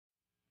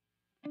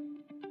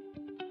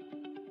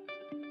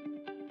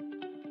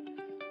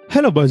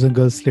Hello, boys and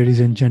girls,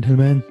 ladies and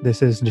gentlemen.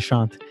 This is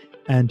Nishant,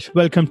 and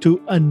welcome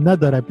to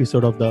another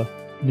episode of the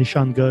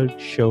Nishant Garg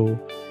Show.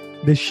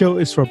 This show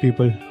is for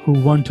people who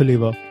want to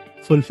live a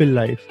fulfilled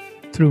life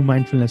through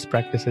mindfulness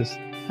practices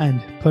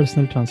and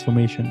personal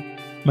transformation.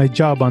 My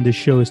job on this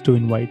show is to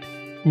invite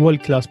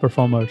world-class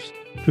performers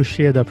to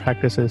share their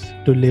practices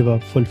to live a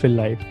fulfilled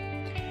life.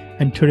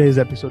 And today's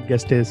episode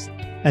guest is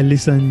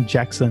Allison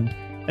Jackson.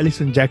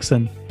 Allison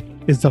Jackson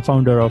is the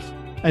founder of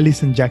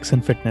Allison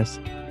Jackson Fitness.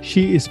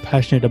 She is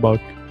passionate about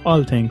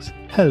all things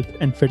health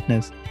and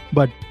fitness,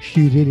 but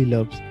she really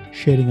loves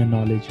sharing her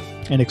knowledge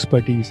and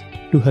expertise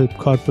to help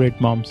corporate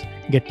moms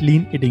get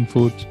lean eating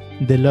foods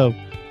they love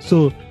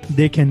so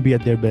they can be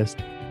at their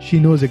best. She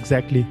knows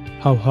exactly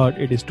how hard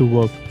it is to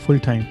work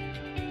full-time,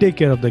 take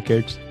care of the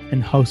kids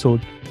and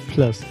household,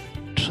 plus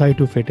try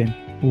to fit in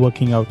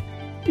working out,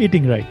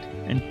 eating right,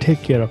 and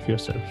take care of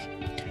yourself.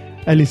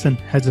 Allison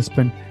has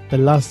spent the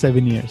last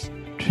 7 years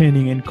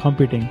training and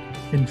competing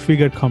in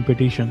figure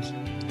competitions,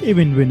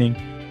 even winning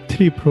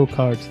 3 pro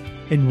cards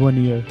in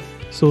 1 year.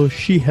 So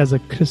she has a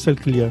crystal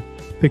clear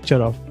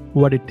picture of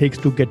what it takes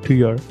to get to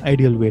your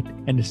ideal weight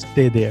and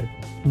stay there.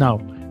 Now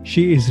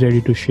she is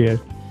ready to share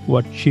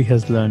what she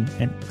has learned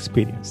and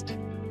experienced.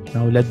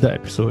 Now let the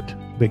episode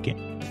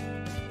begin.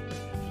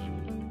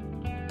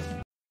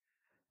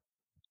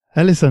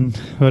 Allison,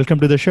 welcome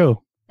to the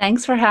show.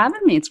 Thanks for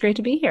having me. It's great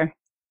to be here.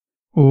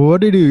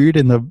 What did you eat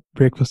in the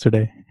breakfast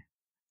today?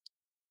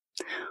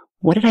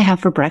 What did I have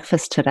for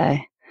breakfast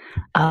today?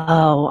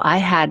 Oh, I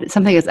had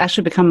something that's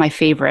actually become my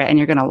favorite, and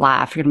you're going to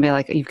laugh. You're going to be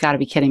like, you've got to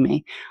be kidding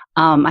me.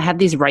 I have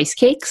these rice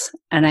cakes,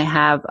 and I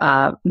have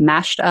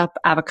mashed up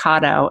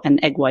avocado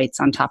and egg whites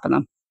on top of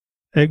them.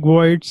 Egg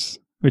whites,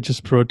 which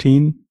is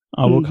protein,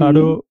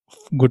 avocado,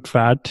 good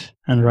fat,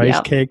 and rice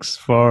cakes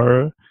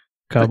for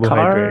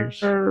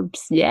carbohydrates.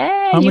 Carbs.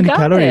 Yeah, How you many got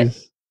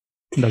calories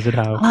it. does it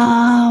have?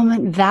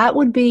 That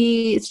would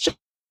be, it's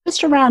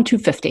just around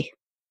 250.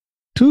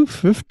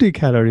 250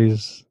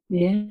 calories.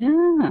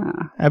 Yeah.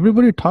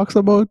 Everybody talks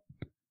about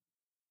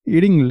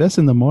eating less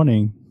in the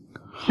morning.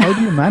 How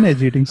do you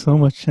manage eating so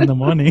much in the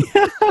morning?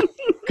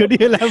 Could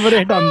you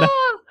elaborate on that?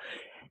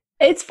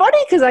 It's funny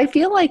because I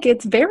feel like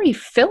it's very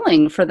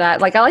filling for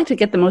that. Like I like to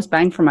get the most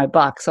bang for my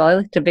buck. So I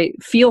like to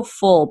feel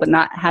full but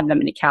not have that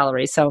many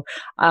calories. So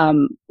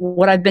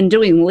what I've been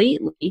doing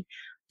lately,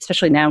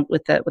 especially now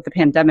with the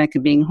pandemic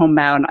and being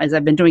homebound, is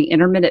I've been doing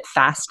intermittent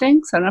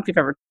fasting. So I don't know if you've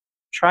ever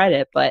tried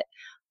it, but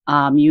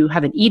you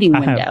have an eating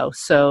window.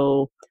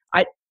 So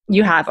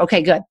you have,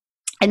 okay, good.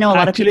 I know a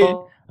lot of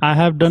people. I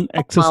have done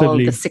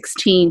excessively. The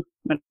 16.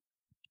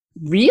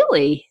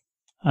 Really?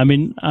 I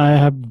mean, I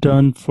have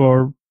done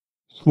for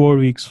 4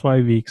 weeks,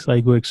 5 weeks.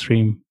 I go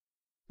extreme.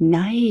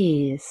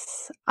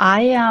 Nice.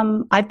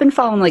 I've been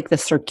following like the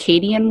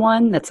circadian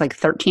one. That's like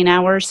 13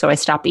 hours. So I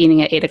stop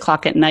eating at 8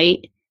 o'clock at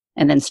night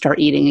and then start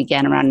eating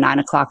again around 9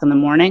 o'clock in the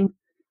morning.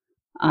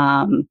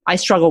 I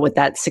struggle with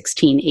that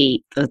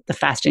 16-8, the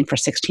fasting for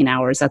 16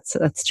 hours.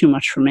 That's too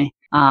much for me.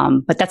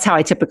 But that's how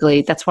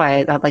that's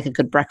why I like a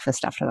good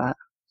breakfast after that.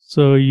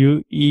 So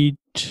your eating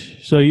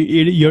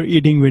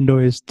window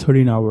is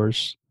 13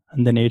 hours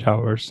and then 8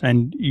 hours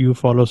and you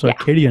follow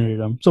circadian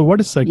rhythm. So what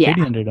is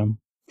circadian rhythm?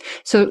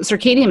 So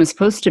circadian is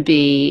supposed to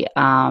be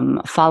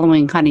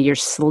following kind of your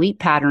sleep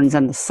patterns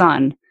and the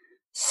sun.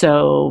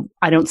 So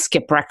I don't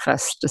skip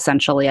breakfast,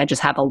 essentially. I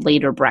just have a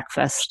later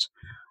breakfast.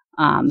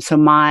 So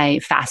my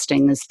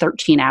fasting is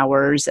 13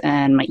 hours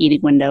and my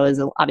eating window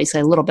is obviously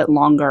a little bit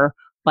longer,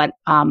 but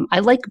I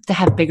like to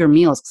have bigger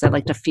meals because I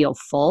like to feel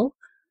full.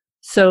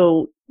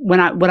 So when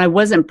I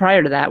wasn't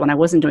prior to that, when I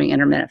wasn't doing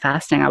intermittent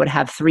fasting, I would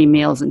have 3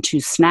 meals and 2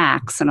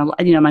 snacks, and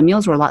my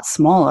meals were a lot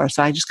smaller.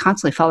 So I just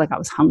constantly felt like I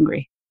was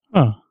hungry.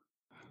 Oh,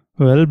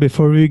 well,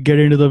 before we get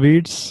into the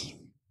weeds,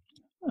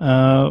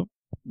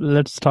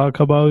 let's talk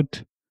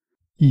about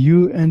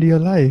you and your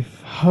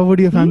life. How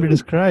would your family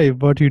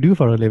describe what you do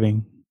for a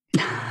living?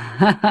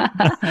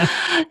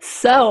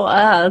 So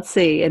let's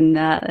see, in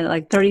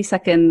like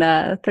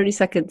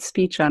 30-second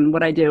speech on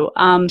what I do.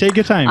 Take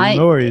your time.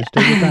 No worries.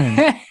 Take your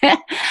time.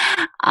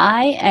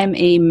 I am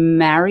a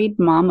married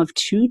mom of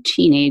 2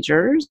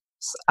 teenagers.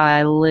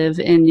 I live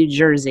in New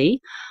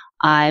Jersey.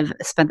 I've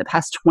spent the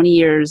past 20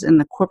 years in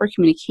the corporate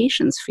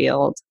communications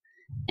field.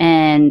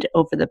 And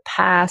over the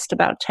past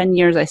about 10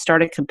 years, I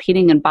started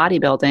competing in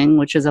bodybuilding,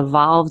 which has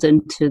evolved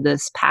into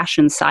this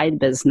passion side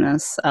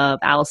business of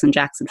Allison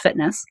Jackson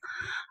Fitness.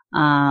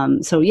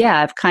 So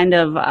yeah,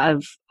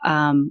 I've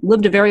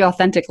lived a very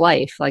authentic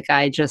life. Like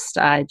I just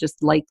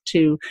like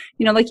to,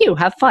 like you,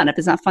 have fun. If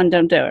it's not fun,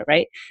 don't do it.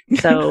 Right.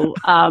 So,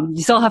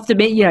 you still have to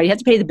you have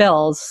to pay the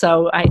bills.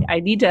 So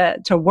I need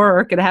to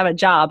work and have a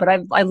job, but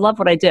I love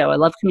what I do. I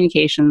love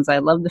communications. I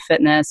love the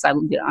fitness. I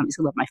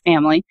obviously love my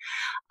family.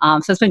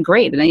 So it's been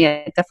great. And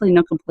yeah, definitely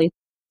no complaints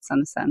on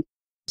this end.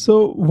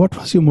 So what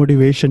was your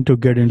motivation to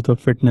get into the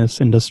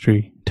fitness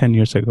industry 10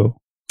 years ago?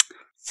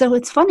 So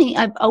it's funny,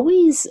 I've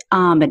always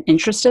been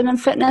interested in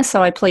fitness.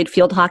 So I played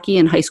field hockey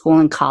in high school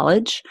and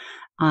college.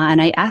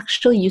 And I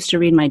actually used to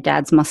read my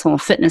dad's muscle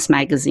and fitness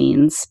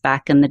magazines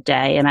back in the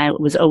day. And I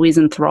was always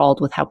enthralled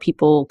with how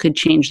people could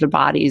change their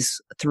bodies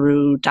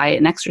through diet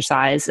and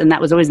exercise. And that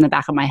was always in the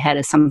back of my head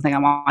as something I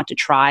wanted to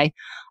try.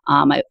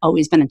 I've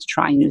always been into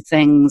trying new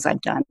things.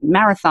 I've done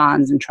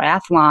marathons and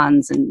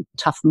triathlons and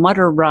tough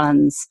mudder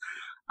runs.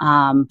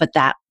 But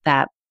that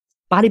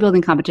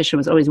bodybuilding competition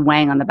was always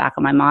weighing on the back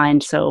of my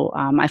mind. So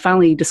I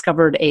finally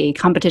discovered a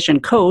competition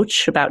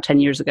coach about 10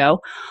 years ago.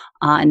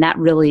 And that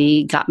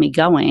really got me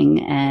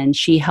going. And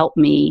she helped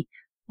me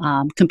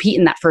compete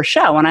in that first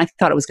show. And I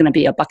thought it was going to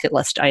be a bucket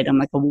list item,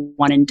 like a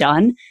one and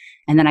done.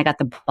 And then I got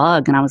the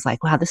bug and I was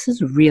like, wow, this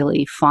is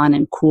really fun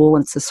and cool.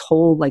 And it's this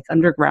whole like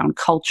underground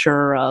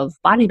culture of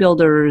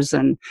bodybuilders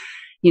and,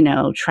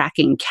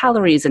 tracking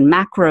calories and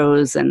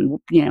macros and,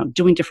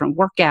 doing different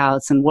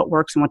workouts and what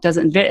works and what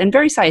doesn't, and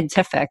very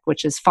scientific,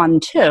 which is fun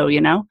too,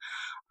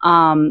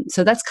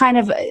 So that's kind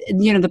of,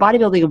 the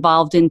bodybuilding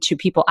evolved into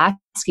people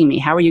asking me,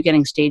 how are you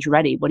getting stage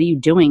ready? What are you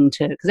doing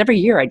because every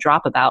year I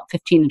drop about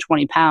 15 to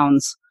 20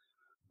 pounds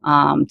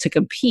to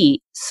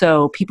compete.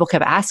 So people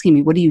kept asking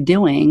me, what are you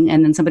doing?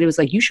 And then somebody was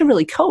like, you should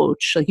really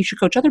coach. Like you should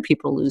coach other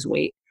people to lose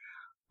weight.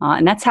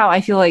 And that's how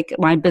I feel like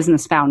my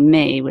business found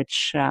me,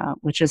 which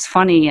is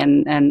funny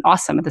and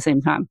awesome at the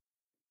same time.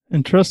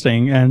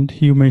 Interesting. And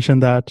you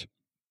mentioned that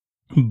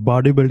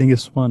bodybuilding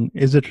is fun.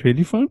 Is it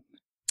really fun?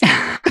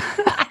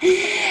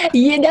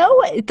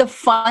 The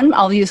fun,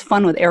 I'll use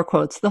fun with air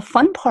quotes. The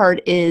fun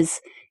part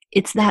is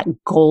it's that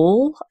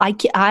goal.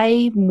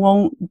 I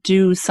won't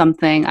do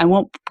something. I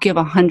won't give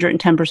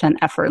 110%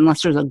 effort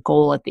unless there's a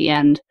goal at the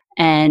end.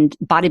 And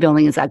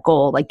bodybuilding is that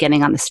goal, like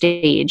getting on the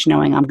stage,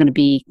 knowing I'm going to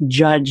be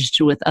judged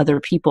with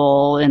other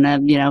people in a,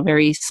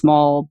 very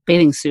small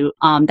bathing suit.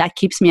 That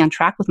keeps me on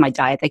track with my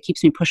diet. That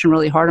keeps me pushing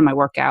really hard on my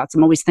workouts.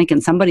 I'm always thinking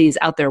somebody's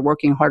out there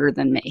working harder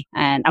than me,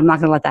 and I'm not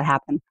going to let that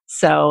happen.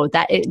 So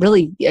that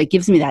it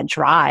gives me that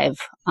drive.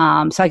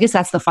 So I guess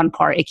that's the fun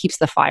part. It keeps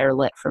the fire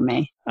lit for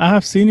me. I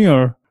have seen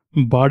your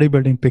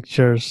bodybuilding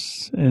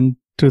pictures in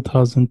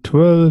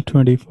 2012,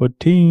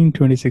 2014,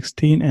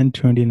 2016, and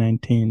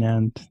 2019,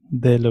 and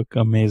they look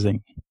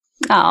amazing.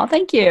 Oh,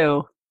 thank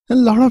you. A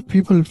lot of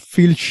people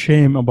feel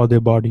shame about their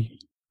body,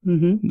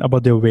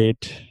 about their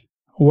weight.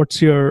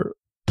 What's your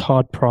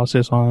thought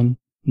process on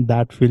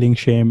that feeling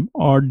shame?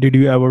 Or did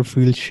you ever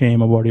feel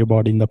shame about your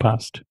body in the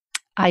past?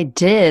 I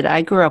did.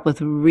 I grew up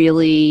with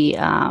really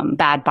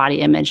bad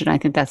body image, and I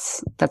think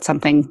that's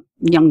something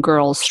young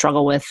girls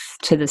struggle with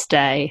to this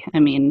day. I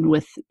mean,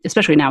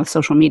 especially now with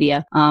social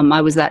media.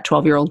 I was that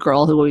 12-year-old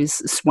girl who always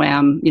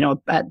swam,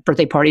 at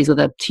birthday parties with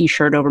a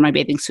T-shirt over my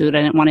bathing suit.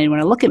 I didn't want anyone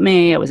to look at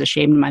me. I was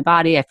ashamed of my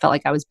body. I felt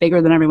like I was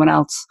bigger than everyone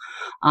else.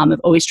 I've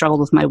always struggled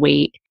with my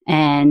weight,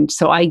 and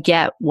so I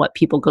get what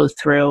people go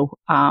through.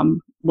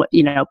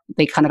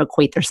 They kind of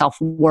equate their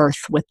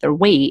self-worth with their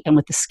weight and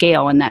with the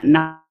scale and that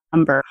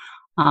number.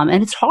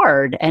 And it's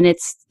hard, and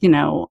it's,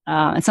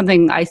 it's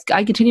something I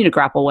continue to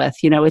grapple with.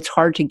 It's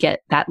hard to get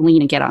that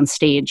lean and get on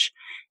stage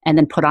and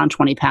then put on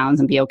 20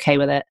 pounds and be okay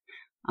with it.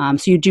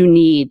 So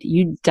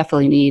you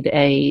definitely need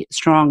a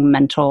strong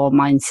mental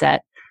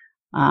mindset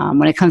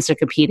when it comes to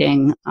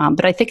competing.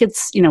 But I think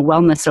it's,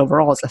 wellness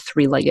overall is a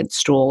three-legged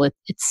stool.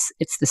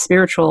 It's the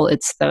spiritual,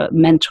 it's the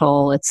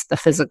mental, it's the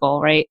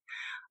physical, right?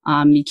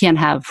 You can't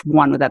have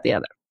one without the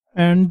other.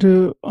 And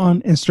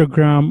on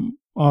Instagram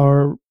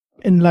or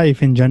in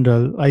life in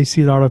general, I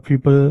see a lot of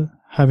people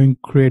having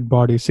great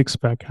body,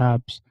 six-pack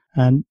abs,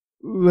 and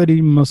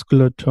very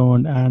muscular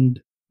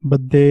tone,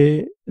 but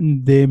they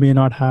may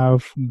not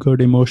have good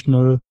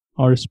emotional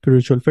or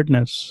spiritual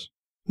fitness.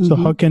 So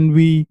how can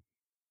we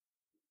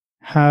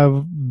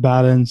have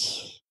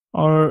balance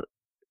or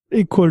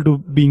equal to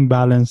being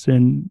balanced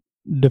in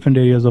different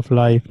areas of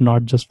life,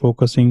 not just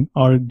focusing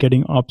or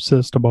getting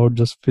obsessed about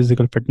just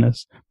physical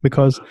fitness?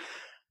 Because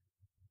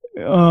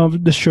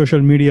the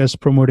social media is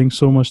promoting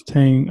so much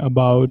thing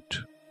about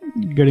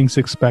getting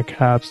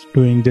six-pack abs,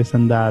 doing this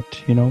and that,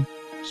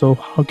 So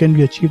how can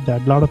we achieve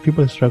that? A lot of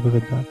people struggle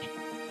with that.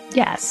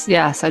 Yes,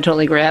 I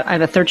totally agree. I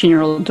have a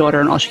 13-year-old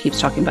daughter, and all she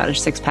keeps talking about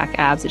is six-pack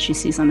abs that she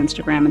sees on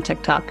Instagram and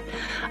TikTok.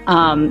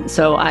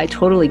 So I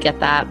totally get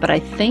that. But I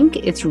think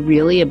it's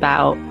really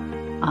about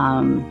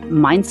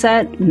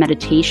mindset,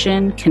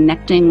 meditation,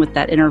 connecting with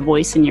that inner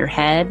voice in your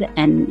head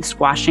and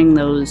squashing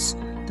those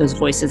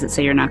voices that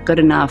say you're not good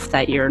enough,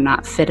 that you're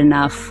not fit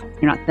enough,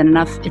 you're not thin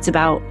enough. It's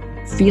about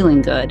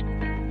feeling good.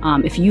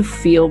 If you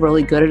feel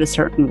really good at a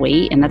certain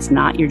weight and that's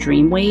not your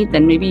dream weight,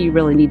 then maybe you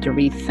really need to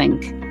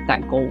rethink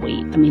that goal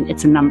weight. I mean,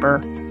 it's a number.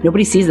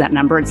 Nobody sees that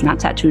number. It's not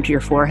tattooed to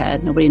your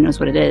forehead. Nobody knows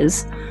what it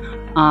is.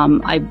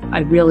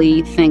 I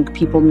really think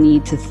people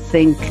need to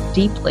think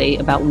deeply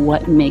about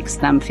what makes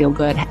them feel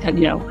good.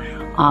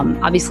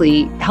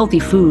 Obviously healthy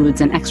foods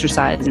and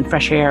exercise and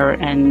fresh air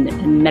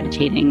and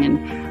meditating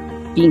and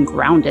being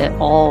grounded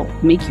all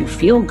make you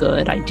feel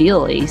good,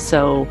 ideally.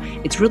 So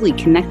it's really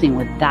connecting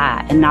with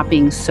that and not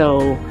being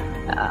so,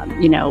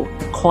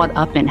 caught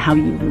up in how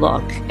you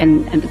look.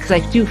 And because I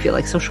do feel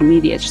like social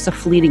media is just a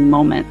fleeting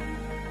moment.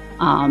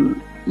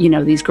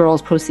 these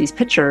girls post these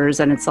pictures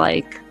and it's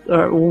like,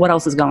 or what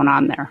else is going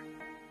on there?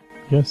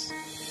 Yes.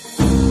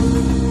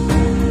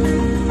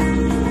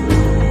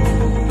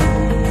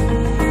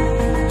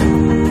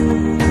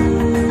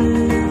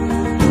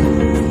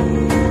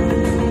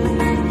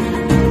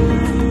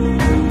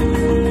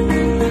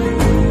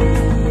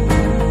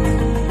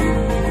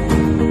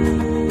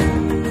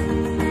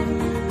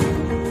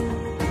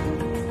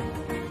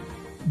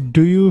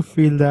 Do you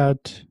feel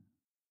that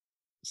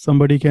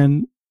somebody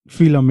can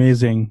feel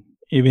amazing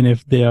even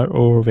if they are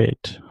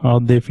overweight, or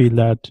they feel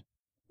that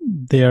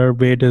their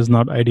weight is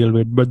not ideal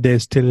weight, but they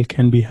still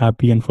can be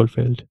happy and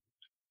fulfilled?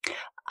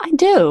 I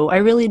do. I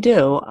really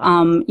do.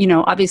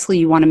 Obviously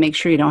you want to make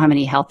sure you don't have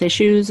any health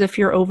issues if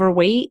you're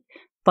overweight,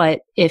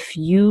 but if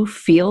you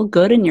feel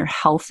good and you're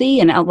healthy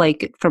and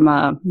like from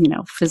a,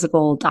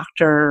 physical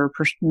doctor,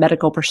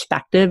 medical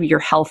perspective, you're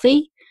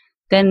healthy,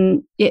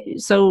 then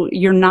so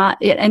you're not,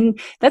 and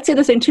that's the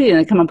other thing too,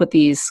 they come up with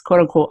these quote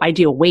unquote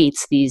ideal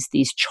weights,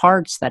 these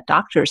charts that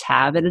doctors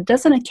have, and it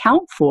doesn't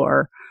account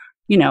for,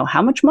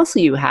 how much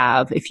muscle you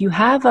have, if you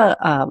have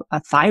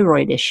a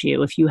thyroid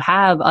issue, if you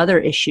have other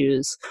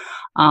issues.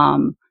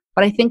 But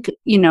I think,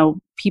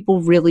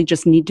 people really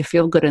just need to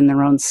feel good in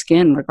their own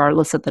skin,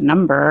 regardless of the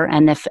number.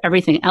 And if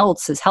everything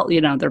else is healthy,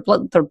 their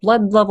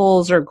blood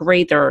levels are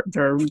great.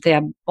 They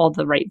have all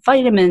the right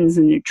vitamins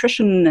and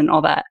nutrition and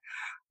all that.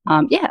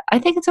 I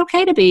think it's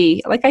okay to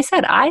be, like I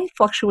said, I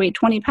fluctuate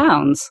 20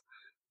 pounds.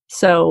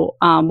 So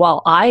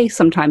while I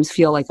sometimes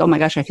feel like, oh my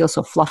gosh, I feel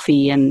so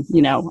fluffy and,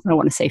 I don't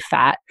want to say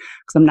fat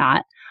because I'm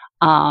not.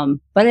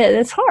 But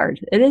it's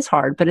hard. It is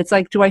hard. But it's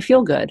like, do I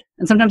feel good?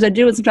 And sometimes I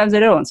do and sometimes I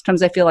don't.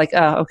 Sometimes I feel like,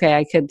 oh, okay,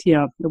 I could,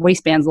 the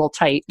waistband's a little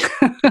tight.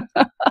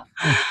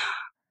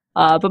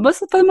 But for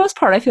the most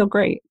part, I feel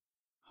great.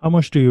 How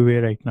much do you weigh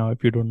right now,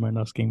 if you don't mind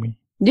asking me?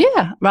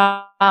 Yeah.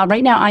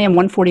 Right now I am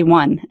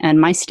 141 and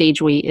my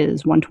stage weight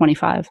is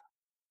 125.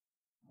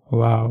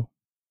 Wow.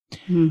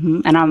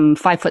 Mm-hmm. And I'm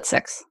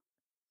 5'6".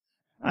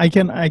 I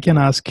can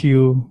ask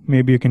you,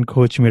 maybe you can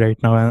coach me right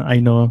now. And I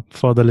know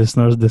for the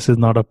listeners, this is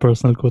not a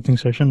personal coaching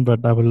session,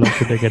 but I would love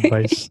to take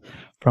advice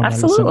from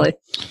Absolutely.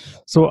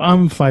 Allison. So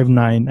I'm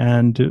 5'9"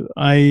 and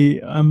I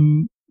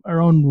am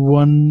around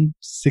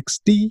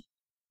 160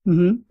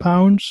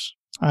 pounds.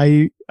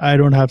 I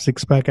don't have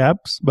six-pack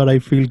abs, but I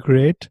feel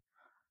great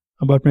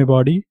about my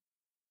body.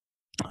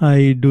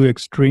 I do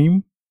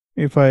extreme.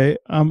 If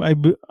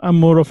I'm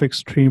more of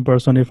extreme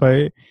person. If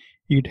I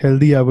eat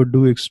healthy, I would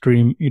do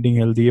extreme eating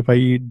healthy. If I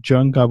eat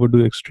junk, I would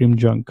do extreme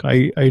junk.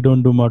 I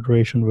don't do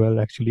moderation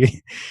well,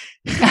 actually.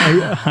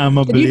 I'm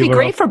a believer. You'd be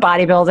great for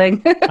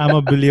bodybuilding. I'm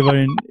a believer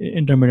in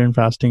intermittent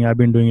fasting. I've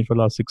been doing it for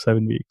the last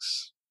 6-7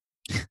 weeks.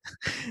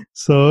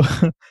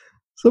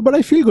 But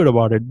I feel good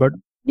about it. But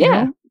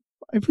I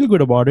feel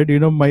good about it.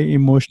 My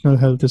emotional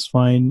health is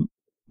fine.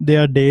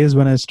 There are days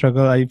when I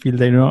struggle. I feel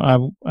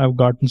that I've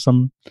gotten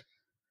some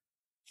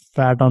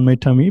fat on my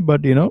tummy,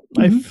 but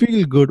I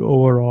feel good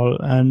overall,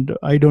 and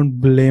I don't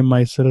blame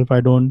myself.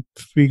 I don't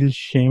feel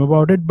shame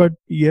about it. But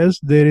yes,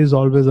 there is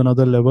always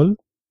another level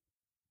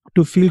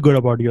to feel good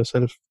about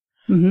yourself.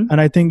 And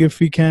I think if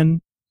we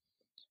can,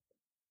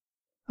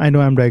 I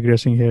know I'm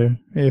digressing here.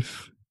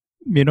 If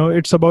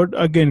it's about,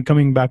 again,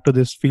 coming back to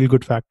this feel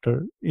good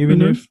factor.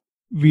 Even if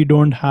we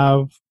don't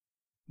have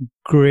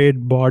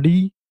great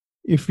body,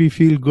 if we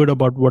feel good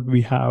about what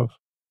we have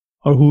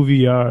or who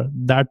we are,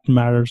 that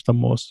matters the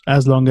most,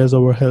 as long as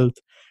our health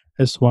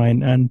is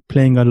fine and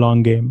playing a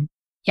long game.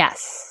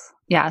 Yes.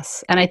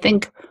 And I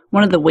think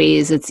one of the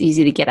ways it's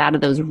easy to get out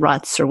of those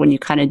ruts, or when you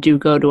kind of do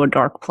go to a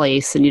dark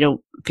place and you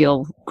don't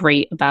feel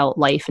great about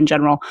life in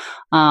general,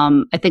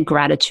 I think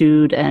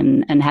gratitude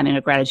and having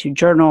a gratitude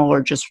journal,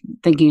 or just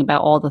thinking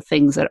about all the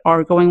things that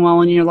are going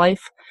well in your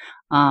life,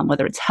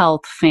 whether it's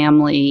health,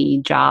 family,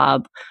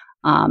 job,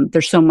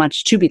 there's so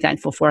much to be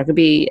thankful for. It could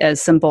be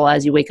as simple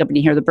as you wake up and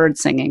you hear the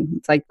birds singing.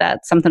 It's like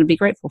that's something to be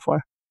grateful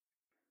for.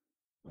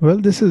 Well,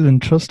 this is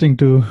interesting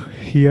to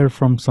hear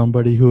from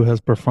somebody who has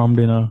performed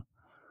in a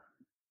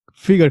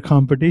figure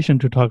competition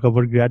to talk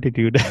about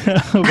gratitude.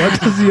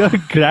 What does your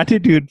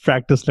gratitude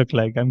practice look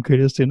like? I'm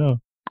curious to know.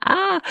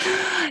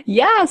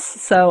 Yes.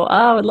 So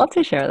I would love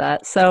to share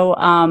that. So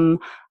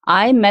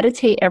I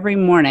meditate every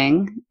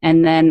morning,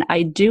 and then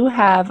I do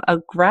have a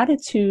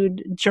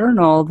gratitude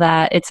journal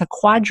that it's a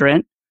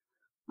quadrant.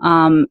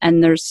 And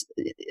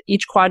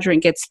each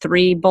quadrant gets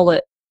 3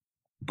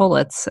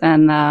 bullets,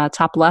 and the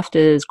top left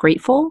is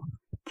grateful.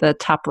 The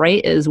top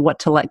right is what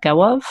to let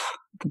go of.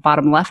 The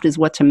bottom left is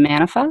what to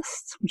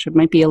manifest, which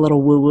might be a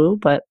little woo-woo,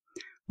 but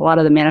a lot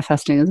of the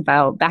manifesting is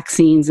about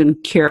vaccines and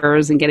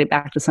cures and getting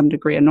back to some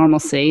degree of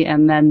normalcy.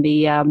 And then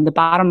the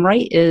bottom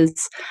right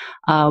is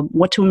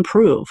what to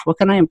improve. What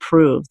can I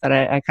improve that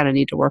I kind of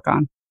need to work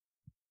on?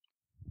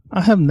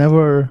 I have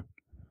never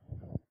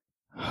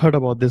heard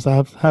about this. I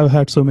have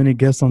had so many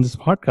guests on this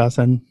podcast,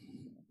 and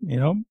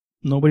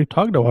nobody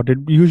talked about it.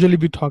 Usually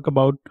we talk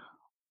about,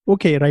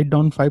 okay, write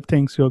down 5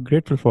 things you're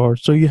grateful for.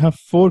 So you have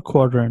 4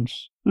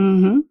 quadrants.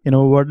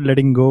 What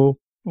letting go,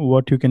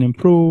 what you can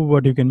improve,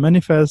 what you can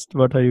manifest,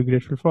 what are you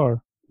grateful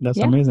for. That's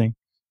amazing.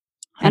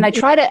 And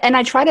And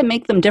I try to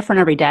make them different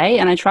every day,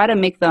 and I try to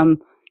make them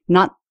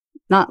not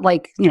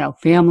like,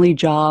 family,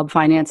 job,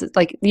 finances.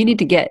 Like, you need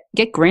to get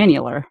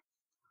granular.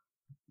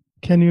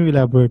 can you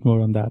elaborate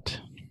more on that?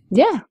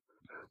 Yeah.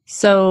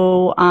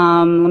 So,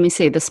 let me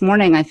see. This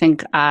morning, I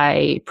think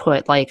I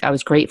put, like, I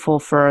was grateful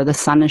for the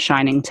sun is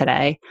shining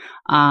today.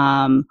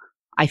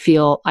 I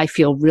feel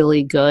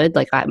really good.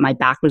 Like, my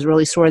back was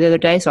really sore the other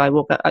day, so I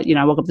woke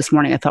up this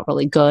morning. I felt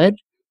really good.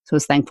 So I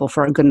was thankful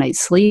for a good night's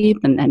sleep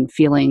and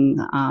feeling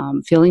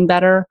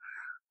better.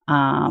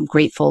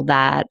 Grateful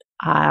that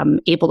I'm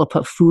able to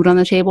put food on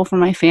the table for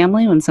my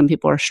family when some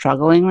people are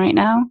struggling right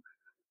now.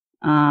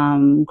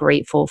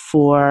 Grateful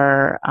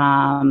for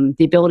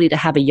the ability to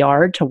have a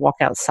yard to walk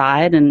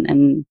outside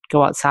and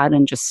go outside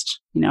and just,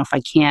 if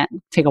I can't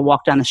take a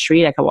walk down the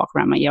street, I can walk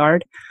around my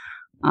yard.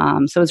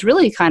 So it's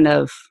really kind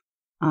of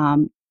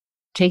um,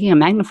 taking a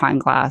magnifying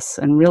glass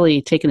and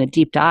really taking a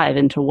deep dive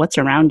into what's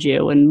around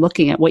you and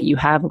looking at what you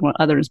have and what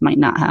others might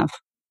not have.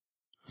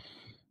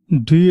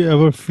 Do you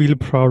ever feel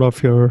proud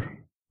of your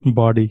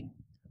body?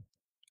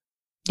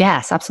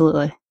 Yes,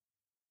 absolutely.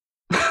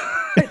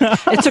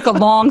 It took a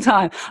long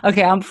time.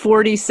 Okay, I'm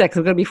 46.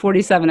 I'm going to be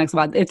 47 next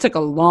month. It took a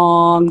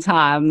long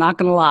time. I'm not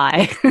going to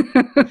lie.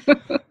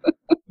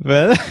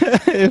 Well,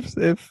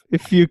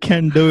 if you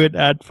can do it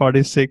at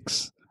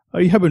 46,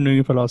 you have been doing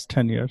it for the last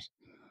 10 years,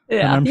 and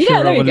Yeah. I'm Yeah,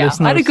 sure there our you go. I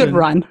had a listeners good will,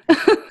 run.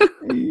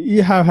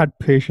 you have had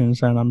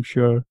patience, and I'm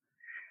sure.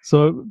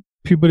 So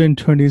people in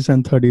 20s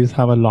and 30s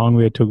have a long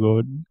way to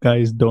go.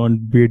 Guys,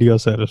 don't beat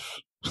yourself.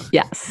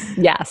 Yes,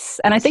 yes.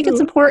 And I think it's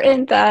So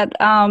important that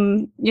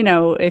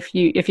if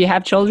you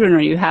have children or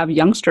you have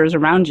youngsters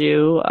around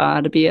you,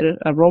 to be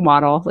a role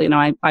model.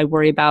 I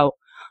worry about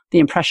the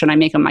impression I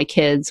make on my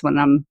kids when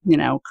I'm,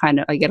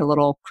 I get a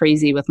little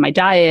crazy with my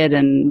diet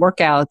and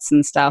workouts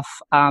and stuff.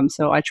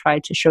 So I try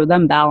to show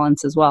them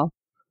balance as well.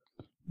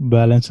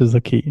 balance is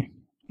the key.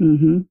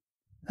 Hmm.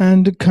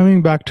 And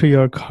coming back to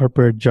your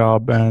corporate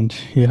job, and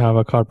you have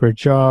a corporate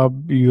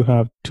job, you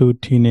have two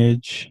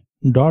teenage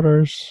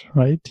daughters,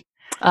 right?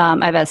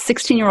 I have a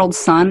 16-year-old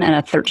son and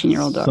a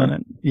 13-year-old daughter.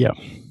 Yeah.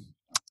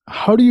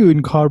 How do you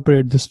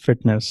incorporate this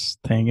fitness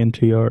thing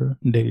into your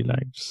daily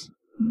lives?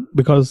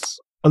 Because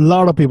a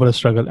lot of people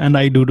struggle, and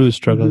I do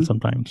struggle Hmm.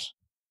 sometimes.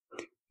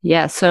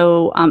 Yeah,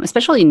 so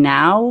especially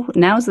now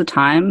is the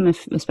time,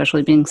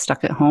 especially being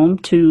stuck at home,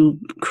 to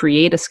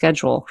create a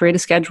schedule. Create a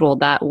schedule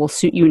that will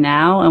suit you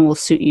now and will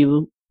suit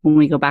you when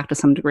we go back to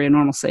some degree of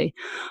normalcy.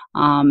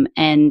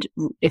 And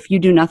if you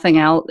do nothing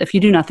else, if you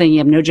do nothing, you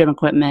have no gym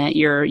equipment.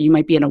 You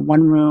might be in a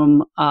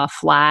one-room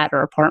flat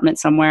or apartment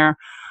somewhere.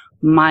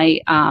 My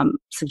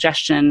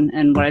suggestion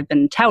and what I've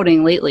been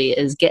touting lately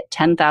is get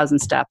 10,000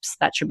 steps.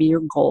 That should be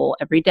your goal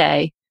every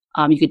day.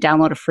 You could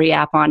download a free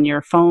app on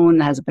your phone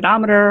that has a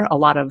pedometer. A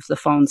lot of the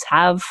phones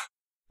have,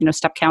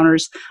 step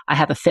counters. I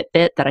have a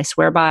Fitbit that I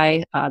swear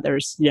by.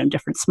 There's,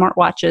 different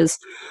smartwatches.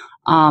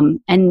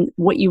 And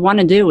what you want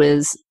to do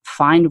is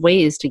find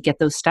ways to get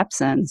those steps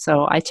in.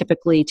 So I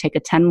typically take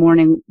a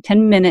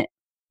 10-minute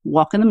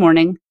walk in the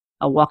morning,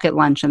 a walk at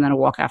lunch, and then a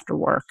walk after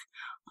work.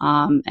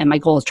 And my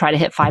goal is try to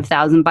hit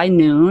 5,000 by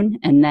noon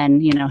and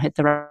then, hit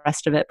the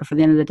rest of it before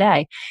the end of the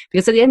day.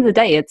 Because at the end of the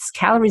day, it's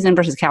calories in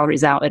versus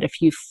calories out. And if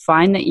you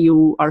find that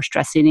you are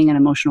stress eating and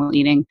emotional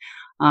eating,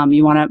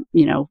 you want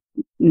to,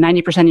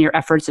 90% of your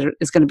efforts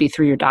is going to be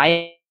through your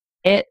diet,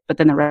 but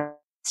then the rest,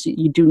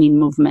 you do need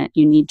movement.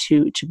 You need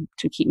to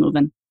keep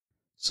moving.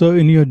 So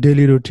in your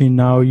daily routine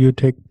now, you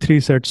take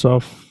three sets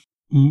of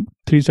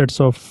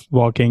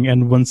walking,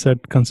 and one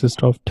set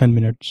consists of 10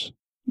 minutes.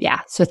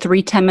 Yeah. So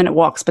 3 10-minute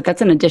walks, but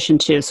that's in addition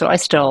to, so I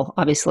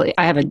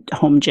have a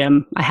home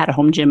gym. I had a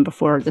home gym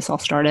before this all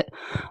started.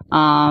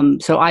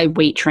 So I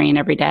weight train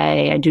every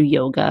day. I do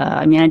yoga.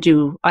 I mean,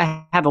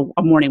 I have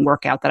a morning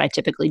workout that I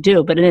typically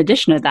do, but in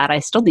addition to that, I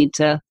still need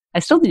to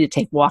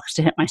take walks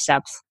to hit my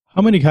steps.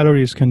 How many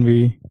calories can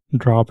we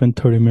drop in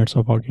 30 minutes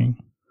of walking?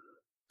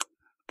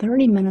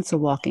 30 minutes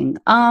of walking.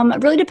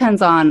 It really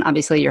depends on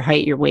obviously your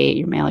height, your weight,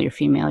 your male, your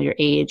female, your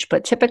age,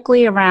 but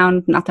typically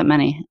around not that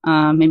many,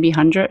 maybe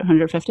 100,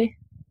 150.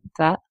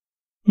 That?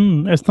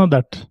 It's not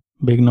that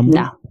big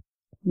number.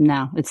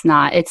 No, it's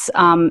not.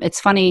 It's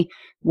funny.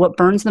 What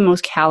burns the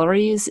most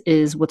calories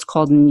is what's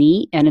called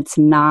NEAT, and it's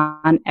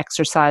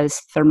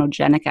non-exercise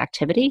thermogenic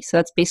activity. So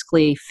that's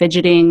basically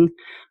fidgeting,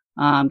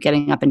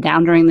 getting up and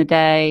down during the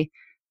day.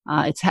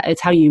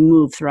 It's how you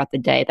move throughout the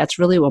day. That's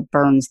really what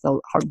burns the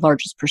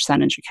largest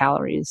percentage of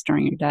calories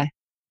during your day.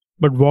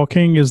 But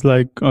walking is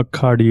like a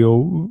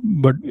cardio,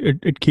 but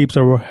it keeps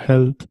our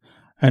health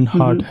and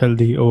heart Hmm.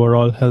 healthy.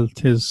 Overall health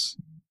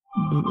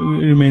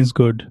remains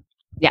good.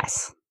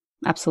 Yes,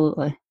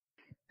 absolutely.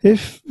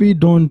 If we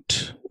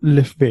don't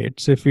lift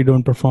weights, if we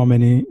don't perform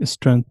any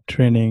strength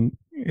training,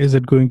 is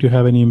it going to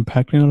have any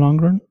impact in the long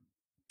run?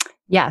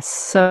 Yes.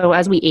 So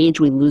as we age,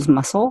 we lose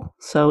muscle.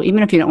 So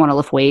even if you don't want to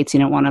lift weights, you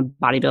don't want to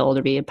bodybuild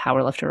or be a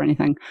power lifter or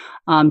anything,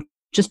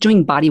 just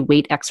doing body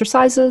weight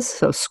exercises,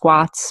 so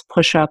squats,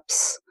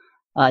 push-ups,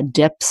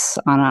 dips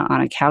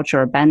on a couch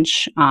or a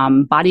bench.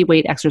 Body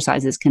weight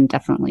exercises can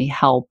definitely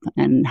help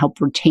and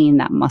help retain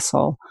that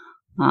muscle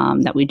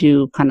that we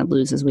do kind of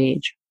lose as we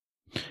age.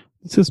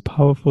 This is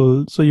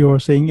powerful. So you are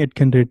saying it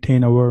can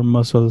retain our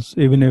muscles,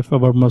 even if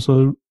our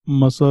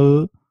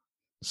muscle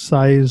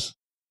size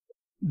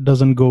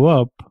doesn't go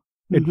up,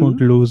 it Mm-hmm.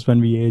 won't lose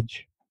when we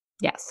age.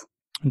 Yes.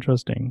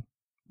 Interesting.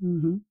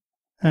 Mm-hmm.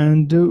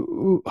 And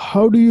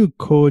how do you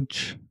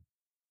coach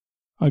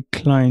a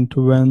client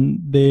when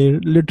they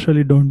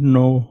literally don't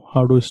know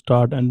how to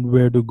start and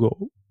where to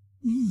go?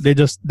 They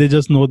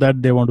just know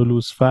that they want to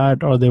lose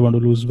fat or they want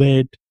to lose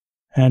weight.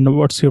 And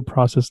what's your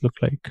process look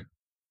like?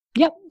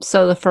 Yep.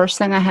 So the first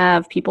thing I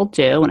have people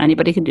do, and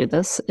anybody can do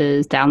this,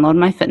 is download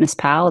my Fitness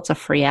Pal. It's a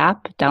free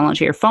app. Download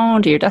to your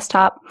phone, to your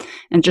desktop,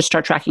 and just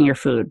start tracking your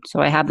food.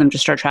 So I have them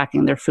just start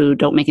tracking their food.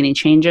 Don't make any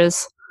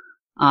changes.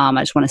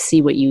 I just want to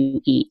see what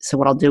you eat. So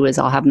what I'll do is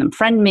I'll have them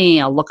friend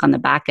me. I'll look on the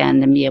back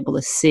end and be able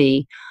to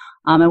see.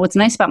 And what's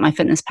nice about my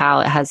Fitness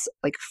Pal, it has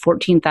like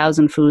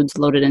 14,000 foods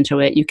loaded into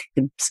it. You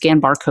could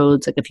scan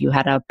barcodes. Like if you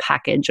had a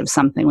package of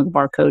something with a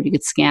barcode, you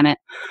could scan it.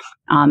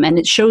 And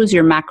it shows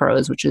your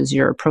macros, which is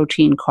your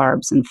protein,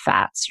 carbs, and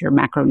fats, your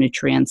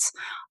macronutrients.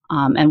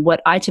 And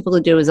what I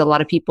typically do is a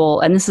lot of people,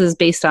 and this is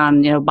based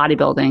on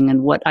bodybuilding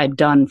and what I've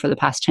done for the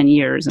past 10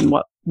 years and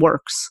what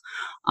works,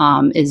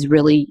 is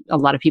really a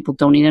lot of people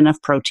don't eat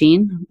enough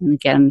protein. And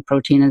again,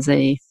 protein is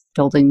a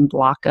building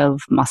block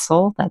of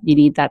muscle that you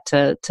need that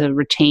to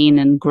retain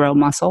and grow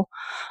muscle.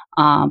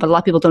 But a lot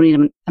of people don't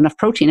eat enough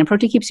protein, and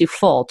protein keeps you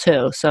full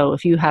too. So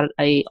if you had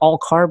a all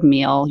carb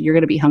meal, you're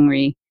going to be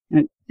hungry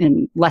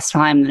in less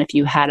time than if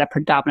you had a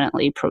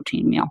predominantly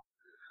protein meal.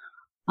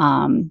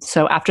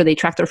 So after they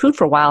track their food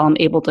for a while, I'm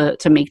able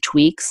to make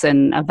tweaks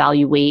and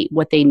evaluate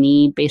what they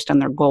need based on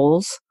their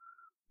goals.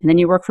 And then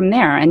you work from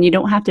there, and you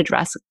don't have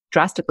to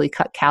drastically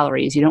cut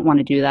calories. You don't want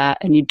to do that.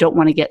 And you don't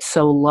want to get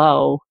so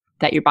low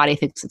that your body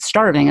thinks it's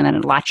starving and then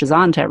it latches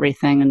on to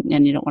everything,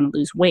 and you don't want to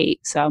lose weight.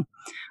 So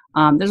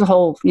there's a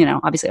whole,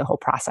 obviously a whole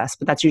process,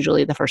 but that's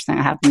usually the first thing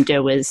I have them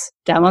do is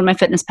download my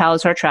Fitness Pal,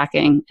 start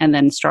tracking, and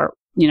then start,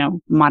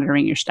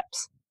 monitoring your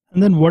steps.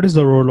 And then what is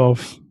the role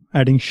of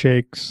adding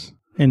shakes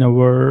in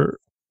our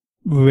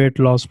weight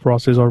loss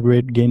process or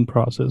weight gain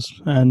process?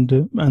 And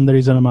the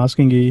reason I'm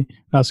asking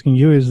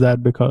you is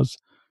that because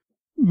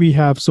we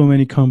have so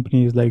many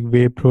companies like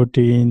whey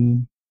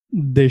protein,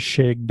 this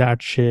shake,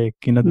 that shake,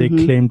 they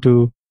claim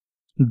to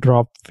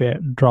drop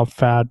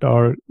fat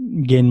or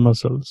gain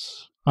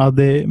muscles. Are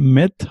they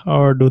myth,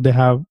 or do they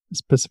have a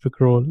specific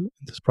role in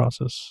this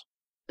process?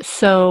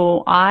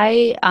 So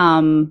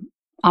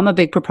I'm a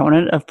big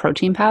proponent of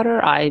protein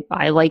powder. I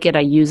like it.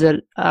 I use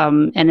it.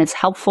 And it's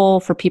helpful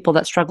for people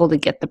that struggle to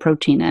get the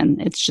protein in.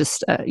 It's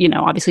just,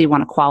 obviously you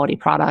want a quality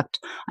product.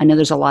 I know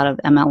there's a lot of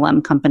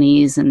MLM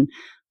companies and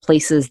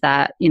places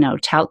that,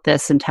 tout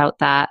this and tout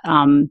that.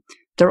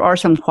 There are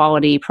some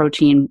quality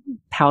protein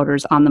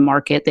powders on the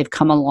market. They've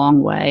come a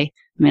long way.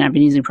 I mean, I've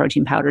been using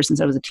protein powder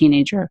since I was a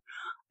teenager.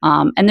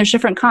 And there's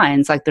different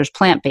kinds. Like there's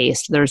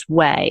plant-based, there's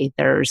whey,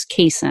 there's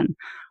casein.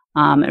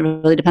 It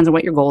really depends on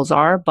what your goals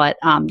are. But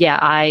and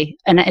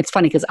it's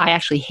funny because I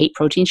actually hate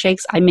protein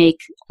shakes. I make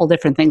all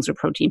different things with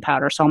protein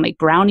powder. So I'll make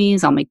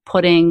brownies, I'll make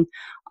pudding,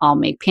 I'll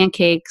make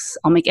pancakes,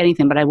 I'll make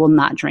anything, but I will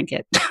not drink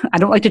it. I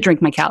don't like to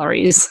drink my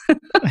calories.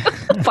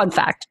 Fun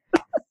fact.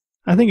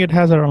 I think it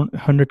has around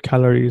 100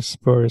 calories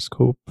per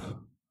scoop,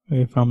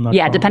 if I'm not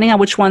wrong. Depending on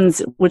which ones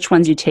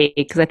you take,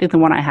 because I think the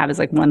one I have is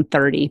like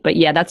 130. But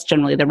yeah, that's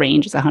generally the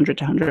range is 100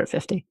 to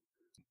 150.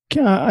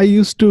 I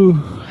used to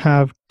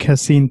have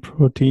casein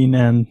protein,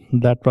 and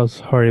that was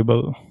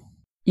horrible.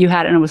 You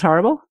had it and it was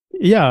horrible?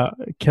 Yeah,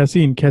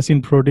 casein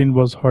protein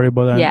was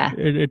horrible, and yeah.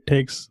 it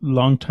takes a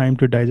long time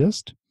to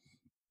digest.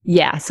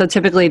 Yeah, so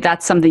typically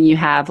that's something you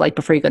have like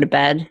before you go to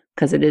bed,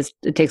 because it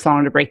takes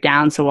longer to break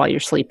down. So while you're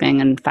sleeping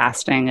and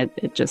fasting,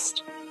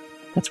 that's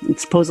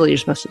supposedly you're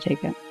supposed to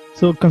take it.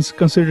 So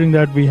considering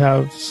that we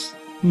have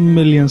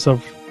millions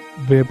of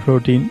whey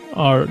protein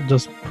or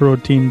just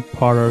protein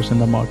powders in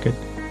the market,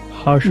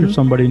 how should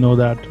somebody know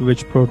that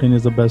which protein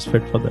is the best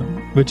fit for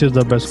them? Which is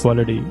the best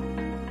quality?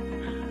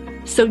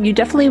 So you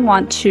definitely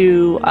want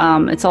to,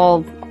 it's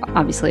all,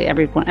 obviously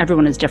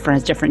everyone is different,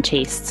 has different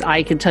tastes.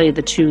 I can tell you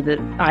the two that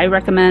I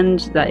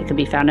recommend that it can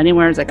be found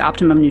anywhere is like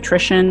Optimum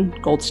Nutrition,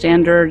 Gold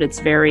Standard. It's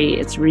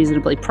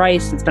reasonably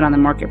priced. It's been on the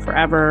market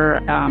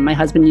forever. My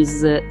husband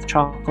uses it. The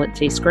chocolate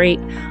tastes great.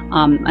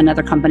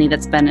 Another company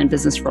that's been in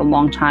business for a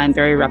long time,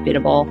 very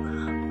reputable.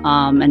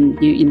 And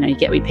you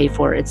get what you pay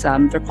for. It's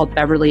they're called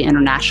Beverly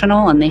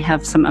International, and they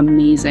have some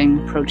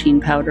amazing protein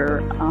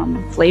powder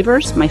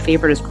flavors. My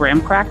favorite is graham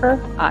cracker.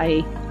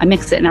 I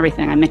mix it in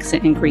everything. I mix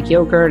it in Greek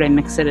yogurt. I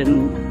mix it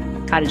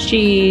in cottage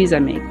cheese. I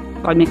make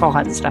all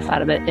kinds of stuff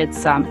out of it.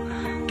 It's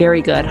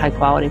very good, high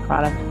quality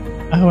product.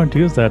 I want to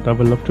use that. I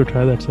would love to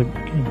try that.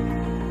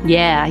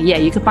 Yeah.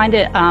 You can find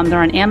it.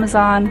 They're on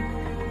Amazon.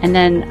 And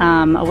then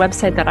a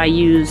website that I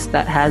use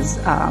that has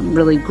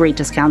really great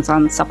discounts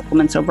on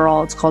supplements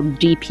overall. It's called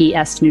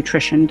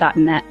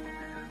dpsnutrition.net.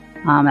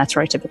 That's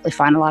where I typically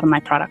find a lot of my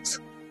products.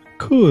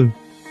 Cool.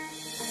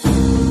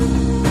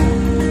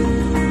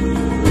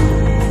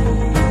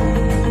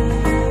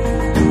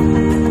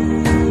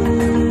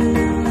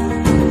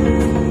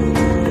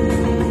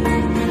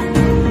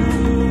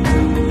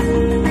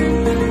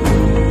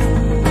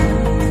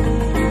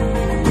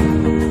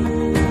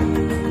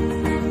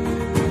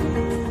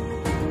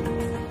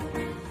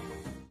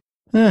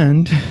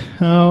 And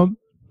uh,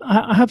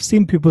 I have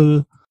seen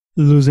people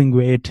losing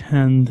weight,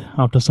 and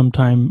after some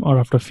time or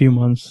after a few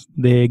months,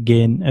 they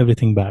gain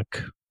everything back.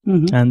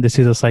 Mm-hmm. And this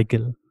is a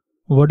cycle.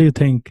 What do you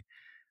think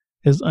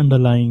is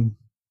underlying?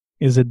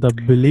 Is it the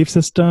belief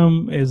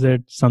system? Is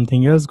it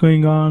something else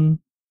going on?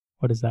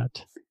 What is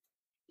that?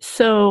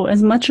 So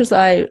as much as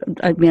I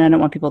mean, I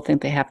don't want people to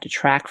think they have to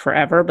track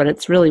forever, but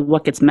it's really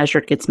what gets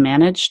measured gets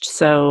managed.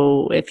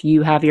 So if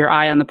you have your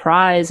eye on the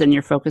prize and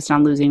you're focused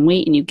on losing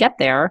weight and you get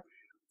there,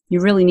 you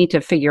really need to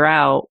figure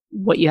out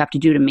what you have to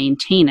do to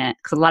maintain it.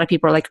 Because a lot of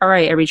people are like, all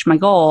right, I reached my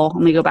goal.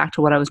 Let me go back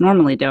to what I was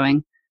normally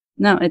doing.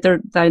 No,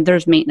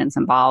 there's maintenance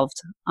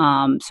involved.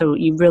 So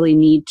you really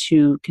need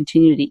to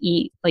continue to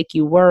eat like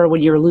you were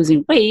when you were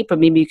losing weight, but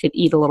maybe you could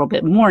eat a little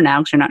bit more now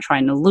because you're not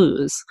trying to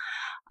lose.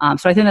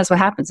 So I think that's what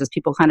happens is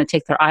people kind of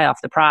take their eye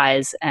off the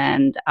prize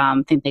and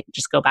think they can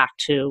just go back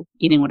to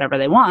eating whatever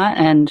they want.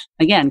 And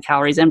again,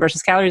 calories in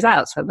versus calories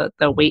out. So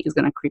the weight is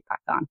going to creep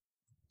back on.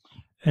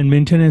 And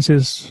maintenance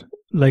is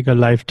like a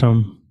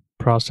lifetime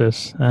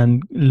process,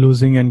 and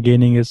losing and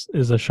gaining is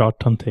a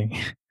short-term thing.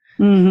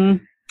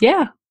 Mm-hmm.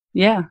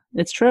 Yeah,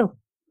 it's true.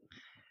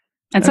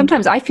 And And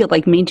sometimes I feel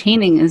like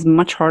maintaining is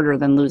much harder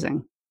than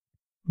losing.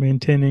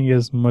 maintaining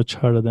is much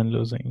harder than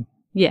losing.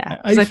 Yeah,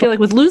 because I feel like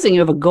with losing, you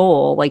have a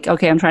goal. Like,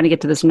 okay, I'm trying to get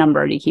to this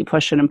number, and you keep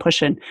pushing and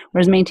pushing.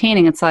 Whereas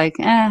maintaining, it's like,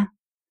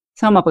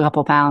 so I'm up a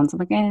couple pounds. I'm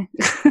like,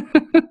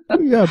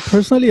 Yeah,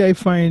 personally, I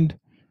find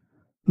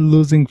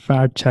losing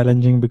fat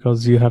challenging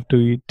because you have to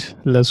eat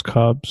less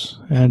carbs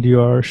and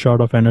you are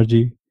short of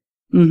energy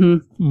Mm-hmm.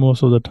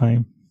 most of the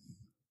time.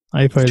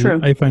 It's true.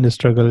 I find a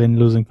struggle in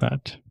losing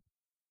fat.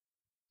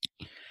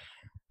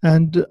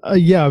 And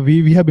yeah,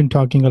 we have been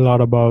talking a lot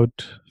about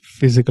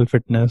physical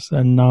fitness,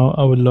 and now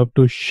I would love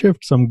to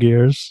shift some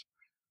gears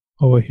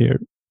over here.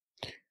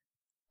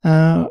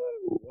 Uh,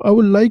 I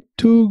would like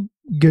to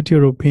get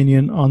your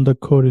opinion on the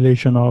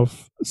correlation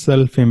of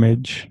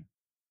self-image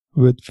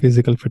with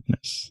physical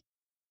fitness.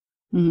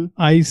 Mm-hmm.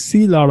 I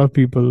see a lot of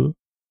people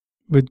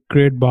with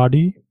great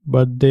body,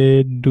 but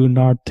they do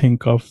not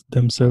think of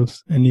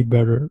themselves any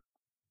better.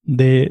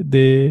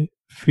 They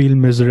feel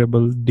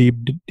miserable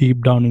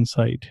deep down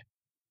inside.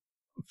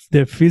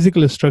 Their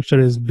physical structure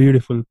is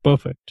beautiful,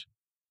 perfect,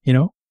 you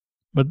know,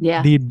 but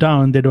Yeah. deep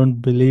down they don't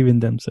believe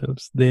in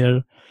themselves.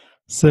 Their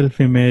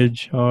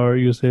self-image, or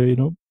you say,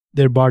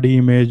 their body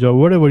image, or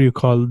whatever you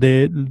call,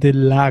 they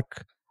lack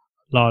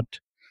a lot.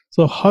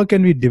 So how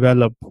can we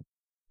develop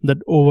that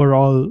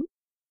overall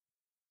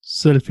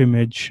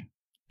self-image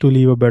to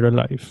live a better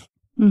life?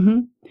 Mm-hmm.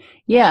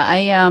 Yeah,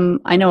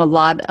 I know a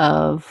lot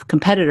of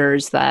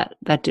competitors that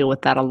deal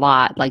with that a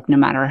lot. Like no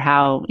matter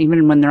how,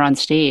 even when they're on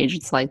stage,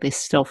 it's like they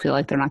still feel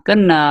like they're not good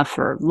enough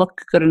or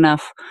look good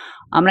enough.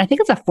 And I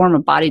think it's a form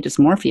of body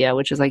dysmorphia,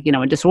 which is like,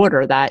 a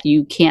disorder that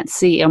you can't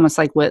see, almost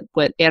like what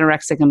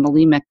anorexic and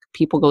bulimic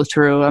people go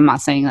through. I'm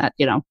not saying that,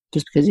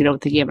 just because you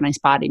don't think you have a nice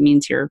body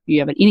means you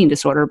have an eating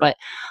disorder, but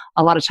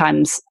a lot of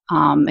times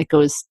it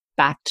goes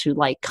back to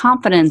like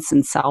confidence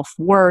and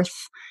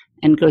self-worth,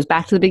 and goes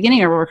back to the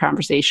beginning of our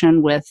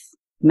conversation with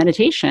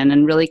meditation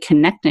and really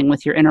connecting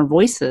with your inner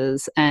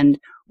voices and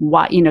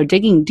why,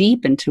 digging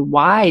deep into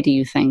why do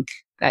you think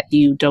that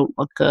you don't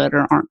look good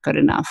or aren't good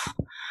enough.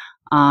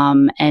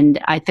 And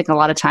I think a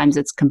lot of times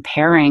it's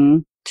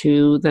comparing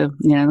to the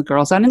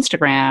girls on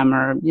Instagram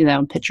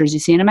or, pictures you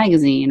see in a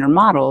magazine or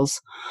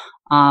models,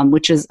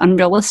 which is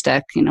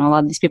unrealistic. A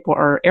lot of these people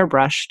are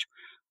airbrushed.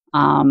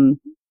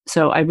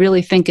 So I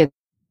really think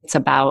it's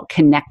about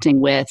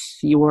connecting with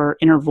your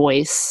inner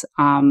voice,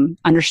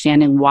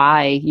 understanding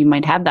why you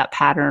might have that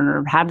pattern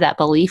or have that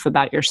belief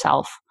about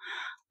yourself,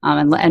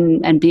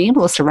 and being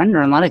able to surrender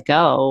and let it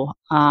go.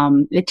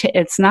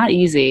 It's not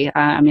easy.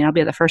 I'll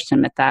be the first to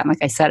admit that. And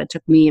like I said, it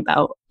took me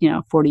about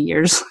 40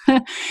 years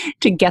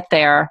to get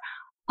there.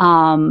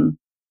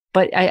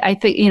 But I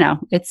think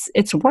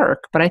it's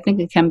work, but I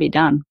think it can be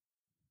done.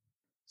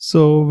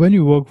 So when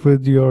you work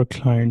with your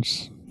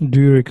clients, do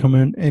you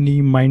recommend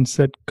any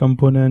mindset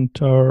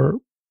component or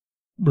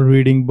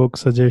reading book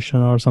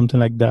suggestion or something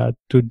like that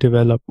to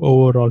develop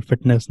overall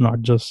fitness,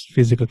 not just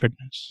physical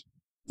fitness?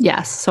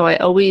 Yes. So I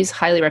always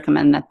highly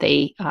recommend that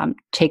they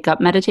take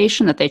up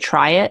meditation, that they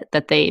try it,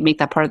 that they make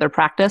that part of their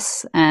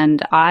practice.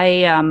 And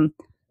I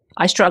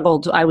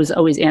struggled. I was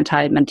always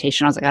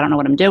anti-meditation. I was like, I don't know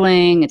what I'm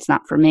doing. It's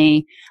not for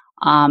me.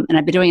 And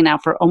I've been doing it now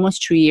for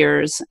almost 2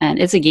 years, and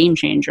it's a game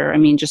changer.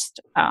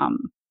 Just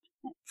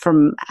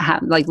from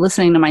like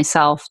listening to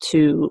myself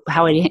to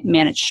how I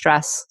manage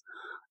stress.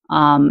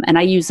 And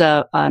I use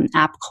an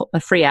app,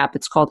 a free app.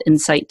 It's called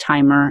Insight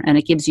Timer, and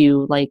it gives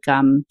you like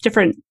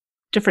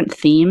different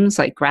themes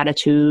like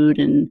gratitude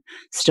and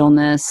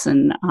stillness.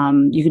 And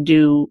you could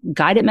do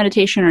guided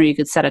meditation, or you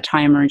could set a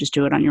timer and just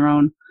do it on your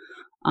own.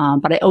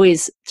 But I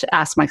always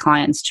ask my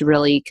clients to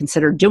really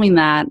consider doing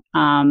that.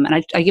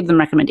 And I give them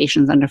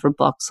recommendations on different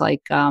books,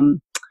 like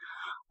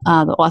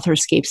the author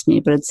escapes me,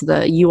 but it's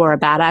the You Are a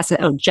Badass.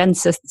 Oh, Jen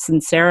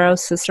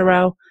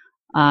Cicero.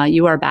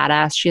 You Are a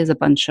Badass. She has a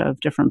bunch of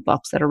different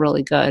books that are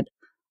really good.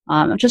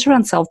 just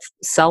around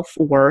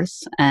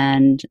self-worth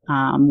and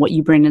what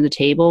you bring to the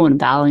table and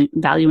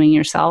valuing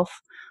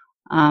yourself.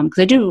 Because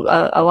I do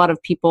a lot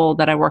of people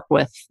that I work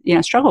with,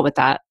 struggle with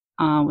that,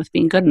 with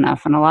being good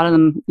enough. And a lot of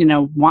them,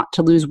 want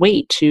to lose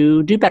weight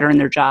to do better in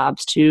their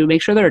jobs, to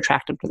make sure they're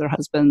attractive to their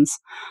husbands.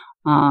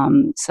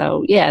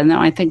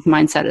 I think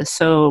mindset is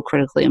so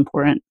critically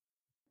important.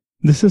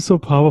 This is so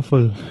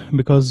powerful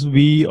because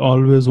we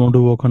always want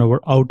to work on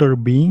our outer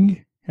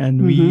being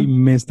and we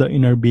miss the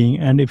inner being.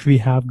 And if we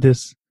have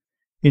this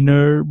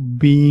inner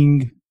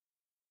being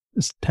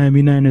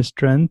stamina and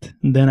strength,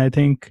 then I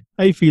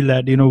feel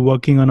that,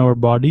 working on our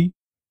body,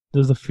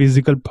 there's the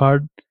physical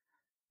part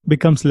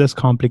becomes less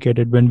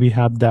complicated when we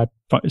have that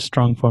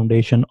strong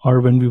foundation, or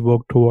when we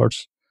work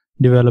towards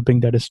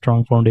developing that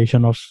strong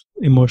foundation of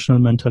emotional,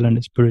 mental,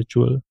 and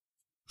spiritual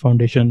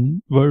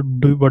foundation. What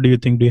do you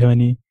think? Do you have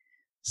any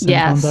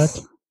sense on that?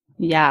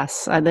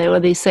 Yes.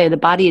 They say the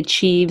body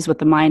achieves what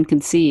the mind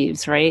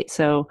conceives, right?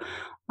 So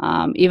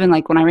even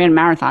like when I ran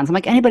marathons, I'm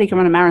like, anybody can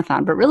run a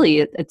marathon, but really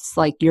it's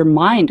like your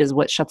mind is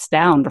what shuts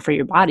down before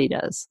your body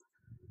does.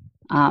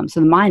 So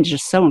the mind is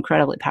just so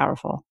incredibly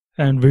powerful.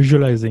 And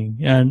visualizing.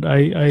 And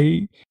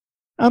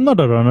I'm not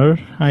a runner.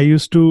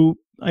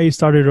 I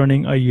started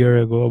running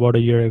about a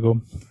year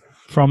ago.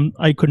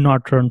 I could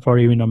not run for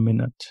even a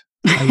minute.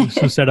 I used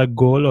to set a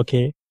goal,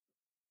 okay,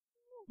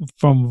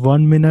 from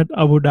 1 minute,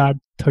 I would add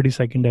 30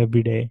 seconds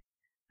every day.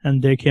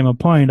 And there came a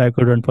point I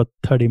could run for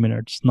 30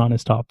 minutes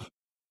non-stop.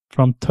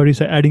 From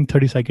adding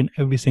 30 seconds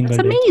every single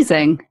day. That's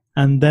amazing.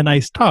 And then I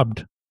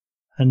stopped.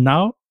 And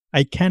now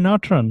I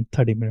cannot run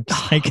 30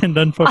 minutes. I can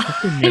run for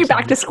 15 minutes. You're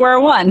back to square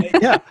one.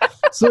 Yeah.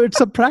 So it's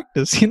a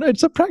practice,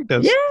 it's a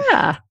practice.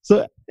 Yeah.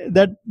 So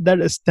that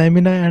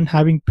stamina and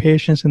having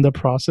patience in the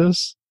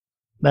process,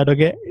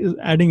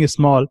 adding is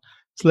small.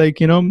 It's like,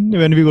 when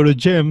we go to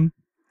gym,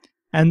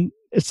 and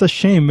it's a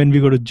shame when we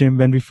go to gym,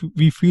 when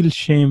we feel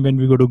shame when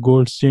we go to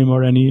Gold's Gym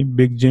or any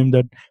big gym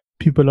that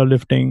people are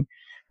lifting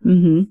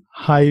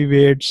high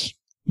weights.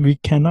 We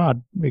cannot,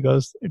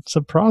 because it's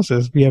a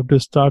process. We have to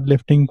start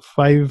lifting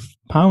 5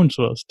 pounds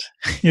first.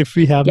 If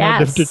we have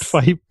not lifted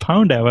 5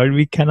 pounds ever,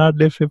 we cannot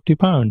lift 50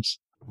 pounds.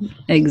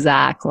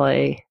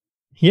 Exactly.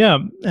 Yeah.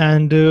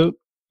 And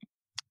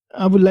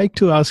I would like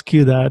to ask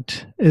you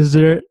that, is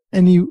there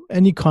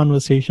any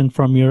conversation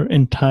from your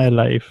entire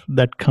life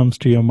that comes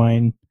to your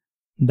mind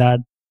that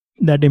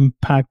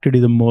impacted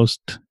you the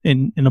most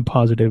in a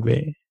positive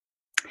way?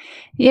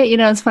 Yeah,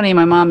 it's funny.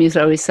 My mom used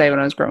to always say when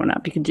I was growing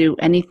up, you can do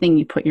anything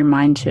you put your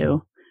mind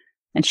to.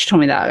 And she told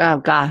me that, oh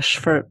gosh,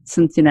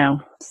 since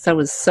I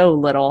was so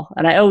little.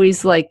 And I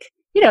always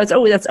that's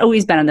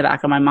always been in the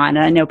back of my mind.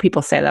 And I know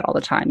people say that all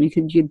the time.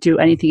 You do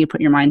anything you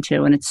put your mind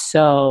to, and it's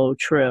so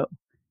true.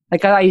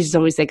 Like I used to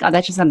always think, oh,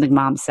 that's just something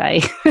moms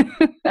say.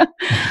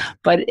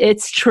 But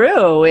it's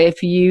true.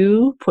 If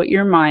you put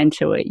your mind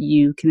to it,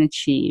 you can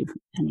achieve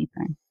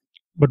anything.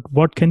 But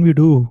what can we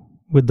do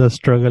with the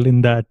struggle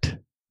in that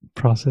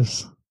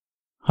process?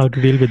 How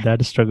to deal with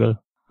that struggle?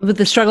 With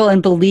the struggle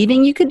and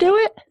believing you could do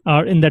it?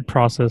 Or in that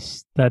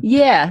process?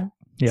 Yeah.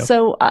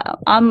 So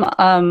I'm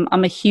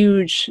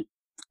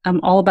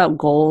all about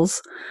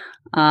goals.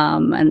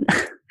 And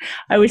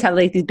I always have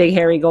like these big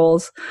hairy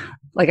goals.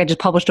 Like I just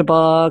published a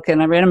book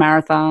and I ran a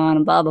marathon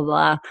and blah, blah,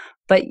 blah.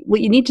 But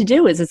what you need to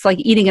do is, it's like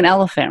eating an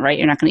elephant, right?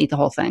 You're not going to eat the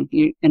whole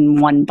thing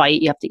in one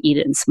bite. You have to eat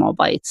it in small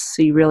bites.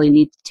 So you really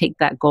need to take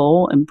that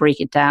goal and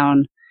break it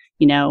down.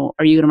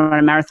 Are you going to run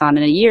a marathon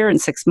in a year, in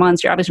 6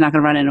 months? You're obviously not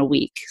going to run in a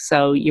week.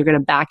 So you're going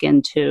to back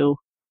into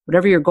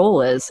whatever your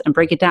goal is and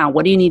break it down.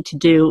 What do you need to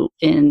do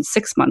in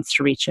 6 months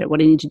to reach it? What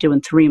do you need to do in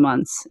 3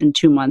 months, in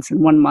 2 months, in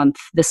 1 month,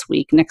 this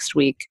week, next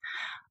week?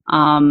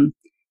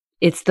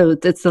 It's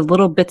the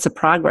little bits of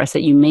progress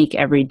that you make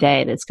every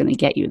day that's going to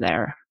get you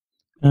there.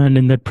 And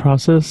in that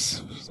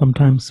process,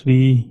 sometimes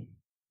we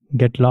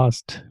get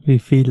lost. We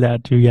feel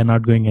that we are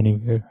not going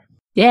anywhere.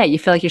 Yeah, you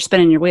feel like you're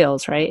spinning your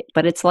wheels, right?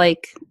 But it's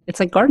like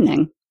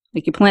gardening.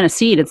 Like you plant a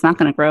seed, it's not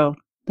going to grow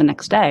the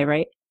next day,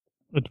 right?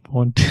 It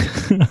won't.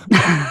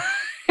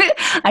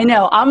 I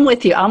know. I'm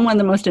with you. I'm one of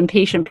the most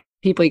impatient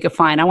people you could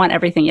find. I want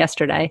everything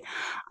yesterday.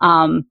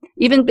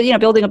 Even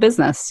building a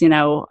business.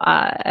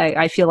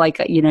 I feel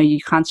like you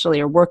constantly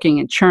are working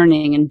and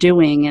churning and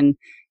doing and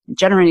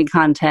generating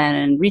content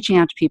and reaching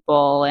out to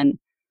people, and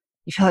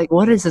you feel like,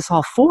 what is this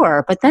all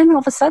for? But then all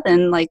of a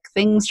sudden, like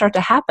things start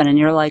to happen, and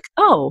you're like,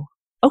 oh,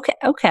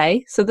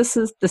 okay. So this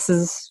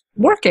is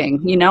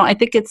working. I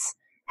think it's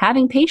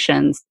having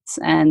patience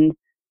and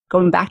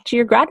going back to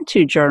your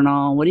gratitude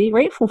journal. What are you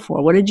grateful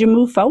for? What did you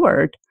move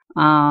forward?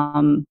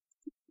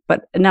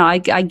 But no, I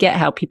get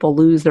how people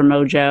lose their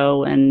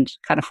mojo and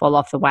kind of fall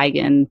off the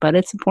wagon. But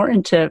it's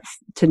important to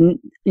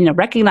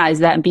recognize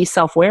that and be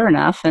self-aware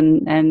enough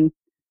and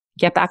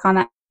get back on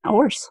that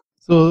horse.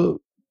 So,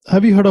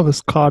 have you heard of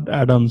Scott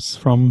Adams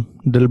from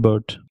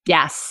Dilbert?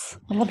 Yes,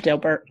 I love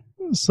Dilbert.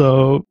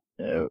 So,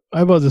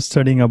 I was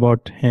studying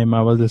about him.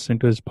 I was listening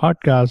to his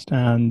podcast,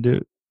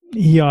 and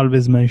he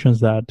always mentions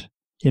that,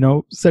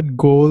 set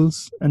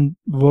goals and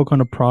work on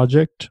a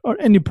project or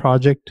any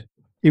project.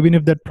 Even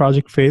if that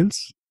project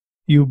fails,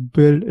 you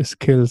build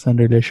skills and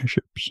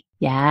relationships.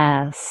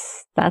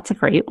 Yes, that's a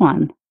great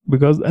one.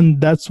 And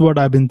that's what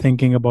I've been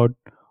thinking about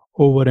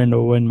over and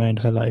over in my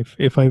entire life.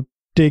 If I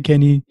take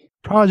any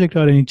project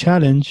or any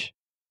challenge,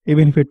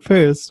 even if it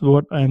fails,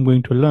 what I'm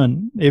going to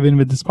learn. Even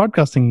with this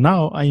podcasting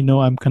now, I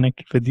know I'm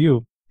connected with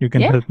you. You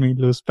can help me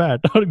lose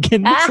fat or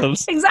gain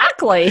muscles.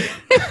 Exactly.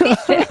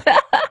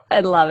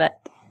 I love it.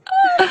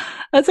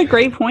 That's a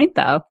great point,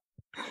 though.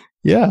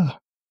 Yeah.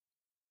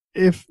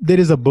 If there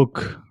is a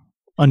book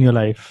on your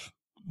life,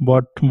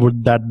 what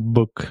would that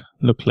book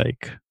look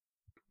like?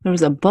 There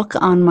was a book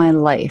on my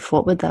life.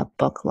 What would that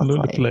book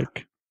look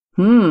like?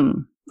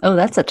 Oh,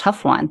 that's a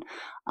tough one.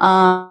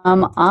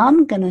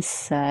 I'm going to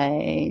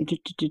say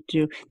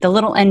The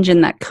Little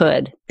Engine That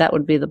Could. That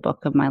would be the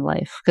book of my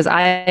life, because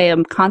I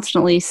am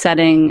constantly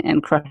setting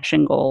and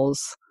crushing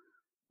goals.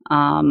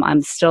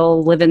 I'm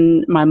still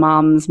living my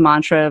mom's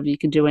mantra of you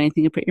can do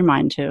anything you put your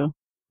mind to.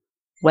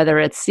 Whether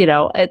it's,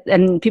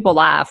 and people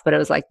laugh, but it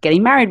was like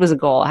getting married was a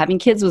goal, having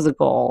kids was a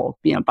goal,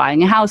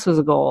 buying a house was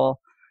a goal.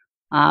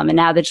 And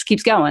now that just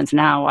keeps going. So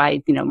now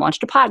I,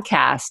 launched a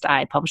podcast.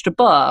 I published a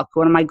book.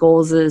 One of my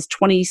goals is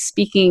 20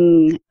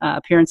 speaking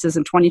appearances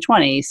in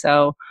 2020.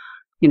 So,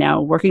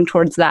 working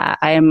towards that.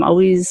 I am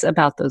always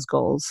about those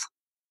goals.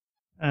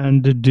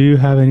 And do you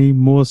have any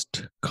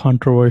most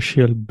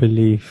controversial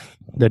belief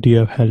that you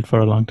have held for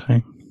a long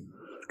time?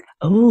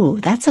 Oh,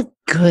 that's a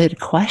good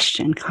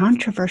question.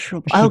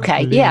 Controversial.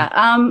 Okay. Yeah.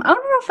 I don't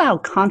know how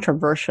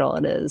controversial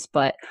it is,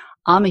 but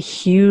I'm a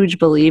huge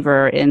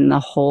believer in the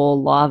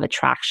whole law of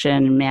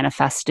attraction,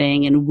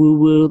 manifesting, and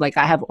woo-woo. Like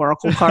I have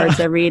oracle cards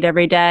I read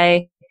every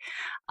day.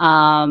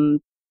 So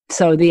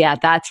yeah,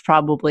 that's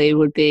probably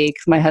would be,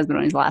 because my husband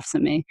always laughs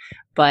at me.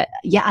 But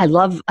yeah, I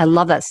love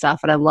that stuff.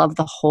 And I love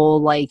the whole,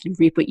 like, you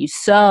reap what you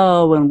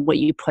sow, and what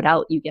you put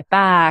out, you get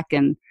back.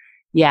 And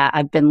yeah,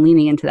 I've been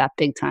leaning into that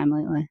big time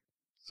lately.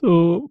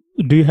 So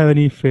do you have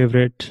any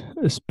favorite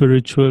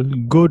spiritual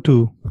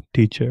go-to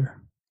teacher?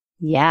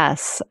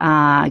 Yes,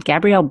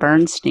 Gabrielle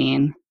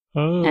Bernstein.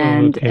 Oh,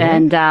 and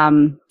okay.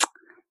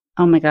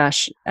 Oh my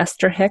gosh,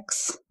 Esther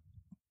Hicks.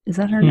 Is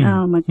that her?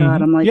 Oh my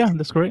God, I'm like, yeah,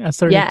 that's correct.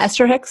 Esther yeah, Hicks.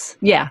 Esther Hicks.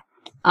 Yeah,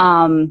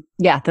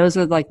 yeah, those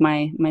are like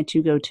my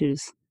two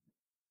go-tos.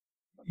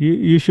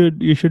 You should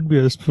be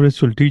a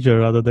spiritual teacher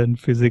rather than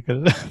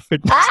physical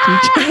fitness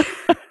teacher.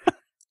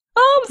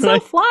 Oh, I'm so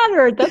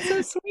flattered. That's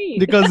so sweet.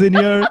 Because in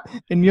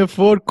your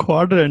fourth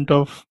quadrant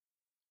of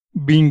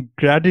having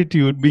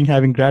gratitude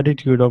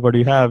of what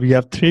you have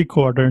 3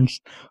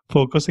 quadrants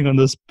focusing on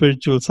the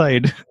spiritual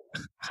side.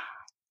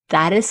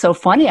 That is so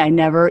funny. I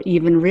never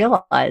even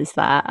realized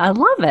that. I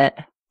love it.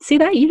 See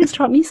that? You just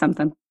taught me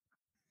something.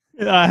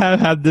 I have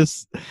had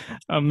this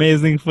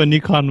amazing, funny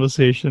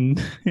conversation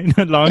in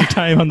a long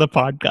time on the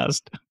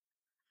podcast.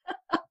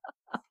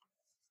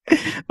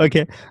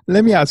 Okay,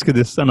 let me ask you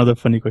another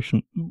funny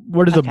question.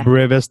 What is the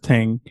bravest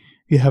thing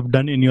you have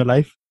done in your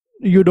life?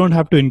 You don't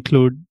have to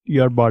include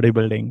your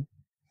bodybuilding.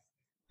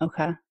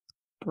 Okay.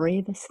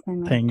 Bravest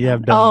thing you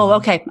have done. Oh,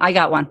 okay. I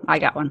got one.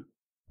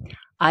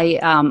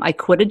 I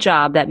quit a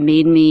job that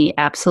made me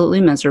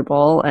absolutely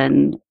miserable,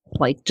 and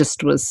like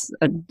just was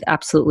an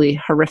absolutely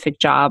horrific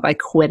job. I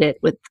quit it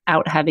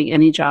without having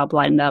any job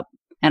lined up,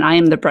 and I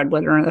am the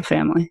breadwinner of the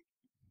family.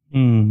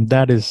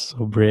 That is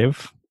so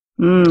brave.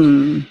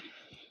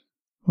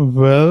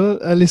 Well,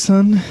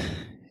 Allison,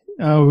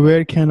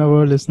 where can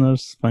our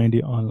listeners find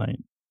you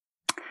online?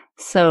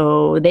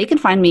 So they can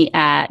find me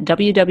at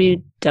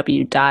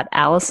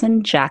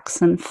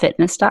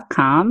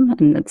www.allisonjacksonfitness.com,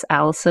 and it's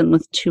Allison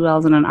with 2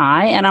 L's and an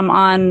I. And I'm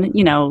on,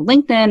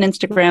 LinkedIn,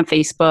 Instagram,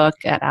 Facebook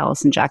at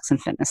Allison Jackson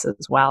Fitness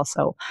as well.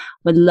 So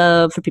would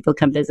love for people to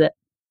come visit.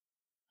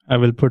 I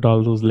will put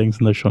all those links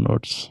in the show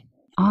notes.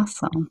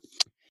 Awesome.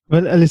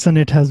 Well, Allison,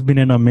 it has been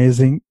an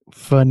amazing,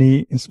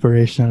 funny,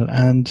 inspirational,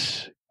 and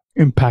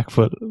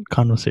impactful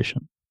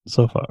conversation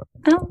so far.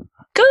 Oh,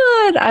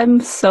 good.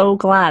 I'm so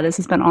glad. This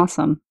has been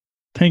awesome.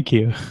 Thank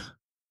you.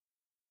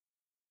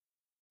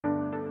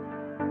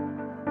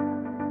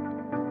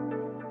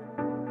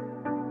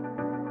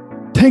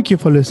 Thank you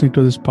for listening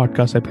to this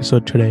podcast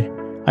episode today.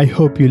 I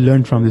hope you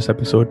learned from this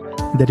episode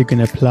that you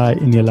can apply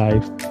in your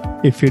life.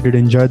 If you did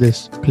enjoy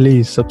this,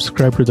 please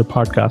subscribe to the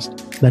podcast,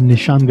 The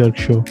Nishant Garg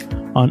Show,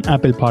 on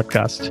Apple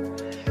Podcast.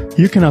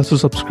 You can also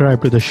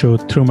subscribe to the show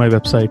through my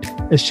website,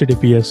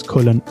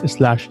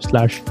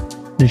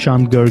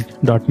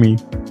 https://nishantgarg.me,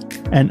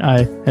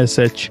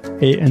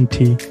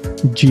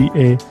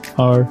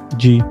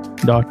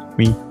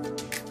 NISHANTGARG.me.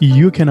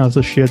 You can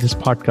also share this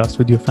podcast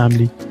with your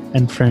family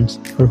and friends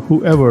or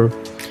whoever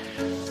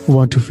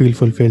want to feel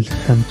fulfilled.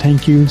 And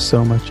thank you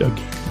so much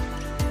again.